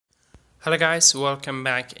Hello guys, welcome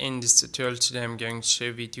back. In this tutorial today I'm going to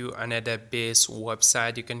share with you another base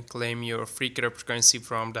website. You can claim your free cryptocurrency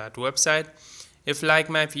from that website. If you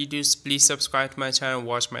like my videos, please subscribe to my channel,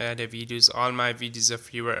 watch my other videos. All my videos are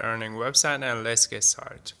free earning website, and let's get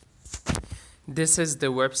started. This is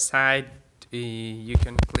the website. You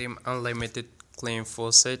can claim unlimited claim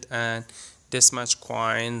faucet and this much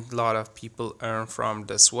coin. A lot of people earn from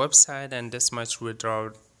this website, and this much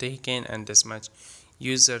withdrawal taken, and this much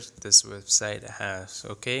users this website has.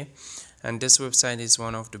 Okay, and this website is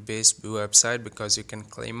one of the best website because you can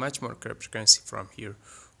claim much more cryptocurrency from here.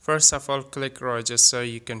 First of all, click register.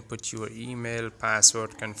 You can put your email,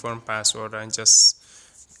 password, confirm password, and just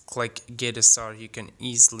click get started. You can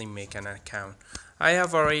easily make an account. I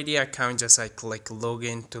have already account. Just I click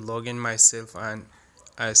login to login myself, and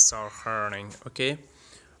I start earning. Okay,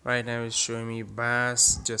 right now it's showing me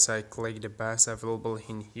bus. Just I click the bus available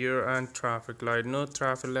in here, and traffic light, no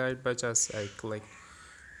traffic light, but just I click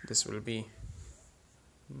this will be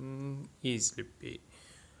easily pay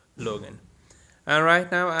login. And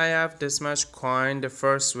right now I have this much coin. The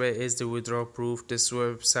first way is the withdraw proof. This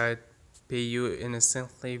website pay you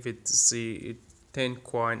instantly with the 10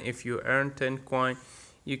 coin. If you earn 10 coin,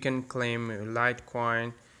 you can claim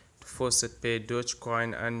Litecoin, faucetpay,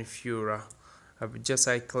 dogecoin, and Fura. Just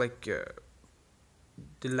I click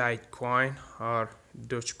the Litecoin or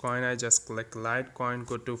dogecoin. I just click Litecoin,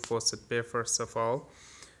 go to faucetpay. First of all,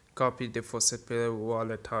 copy the faucetpay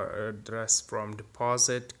wallet address from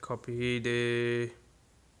deposit, copy the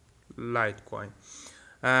Litecoin,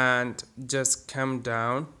 and just come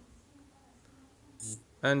down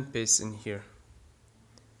and paste in here,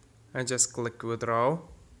 and just click withdraw.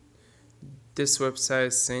 This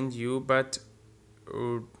website send you, but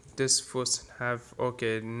this faucet have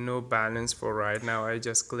no balance for right now. I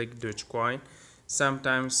just click dogecoin.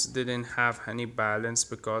 Sometimes didn't have any balance,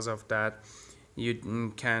 because of that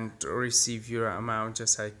you can't receive your amount.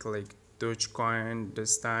 Just I click dogecoin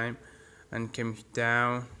this time and come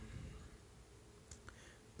down,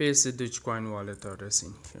 paste the dogecoin wallet address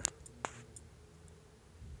in here,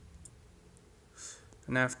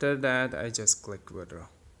 and after that I just click withdraw.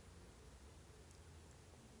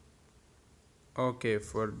 Okay,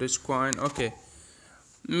 for dogecoin, okay,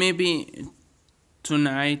 maybe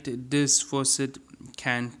tonight this faucet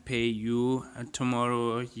can pay you,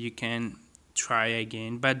 tomorrow you can try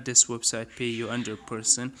again, but this website pay you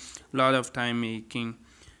 100%. lot of time making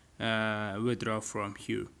withdraw from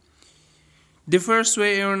here. The first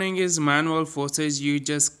way earning is manual faucets. You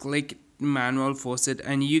just click manual faucet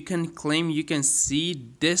and you can claim. You can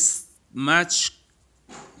see this much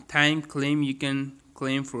time claim. You can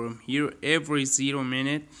claim from here every 0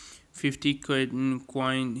 minute, 50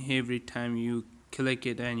 coin every time you click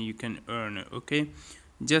it, and you can earn it. Okay,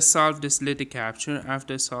 just solve this little capture.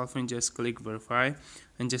 After solving, just click verify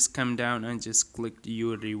and just come down and just click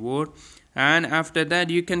your reward, and after that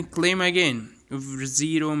you can claim again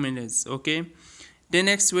 0 minutes. Okay, the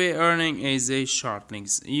next way earning is a short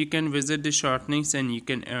links. You can visit the short links and you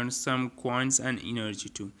can earn some coins and energy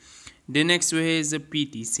too. The next way is a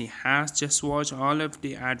PTC hash. Just watch all of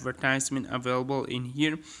the advertisement available in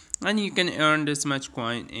here, and you can earn this much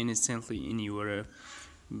coin instantly in your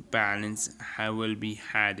balance. Will be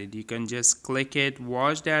added. You can just click it,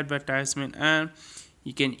 watch the advertisement, and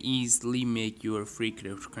you can easily make your free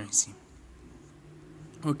cryptocurrency.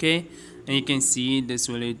 Okay, and you can see this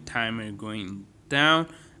will timer going down,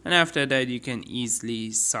 and after that you can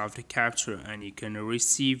easily solve the capture and you can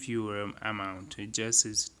receive your amount. It just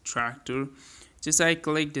is tractor. Just I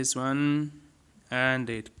click this one and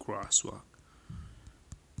it crosswalk,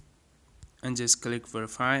 and just click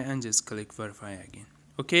verify and just click verify again.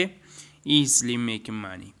 Okay, easily making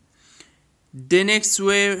money. The next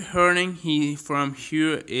way earning from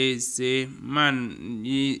here is the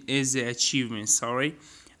achievement.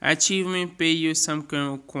 Achievement pay you some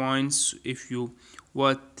kind of coins. If you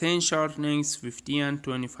want 10 short links, 50 and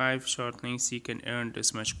 25 short links, you can earn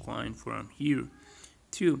this much coin from here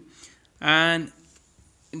too. And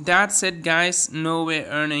that's it guys, no way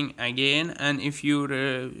earning again. And if you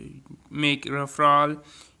make referral,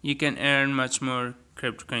 you can earn much more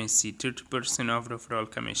cryptocurrency, 30% of referral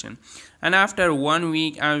commission. And after 1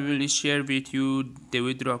 week I will share with you the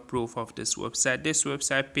withdraw proof of this website. This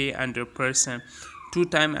website pay 100%. 2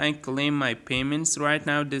 times I claim my payments. Right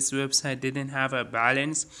now this website didn't have a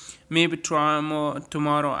balance. Maybe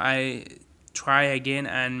tomorrow I try again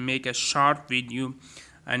and make a short video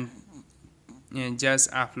and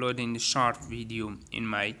just uploading the short video in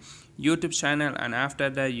my YouTube channel, and after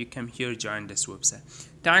that you come here join this website.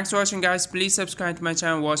 Thanks for watching guys. Please subscribe to my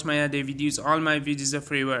channel, watch my other videos. All my videos are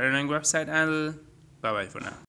free earning website, and bye bye for now.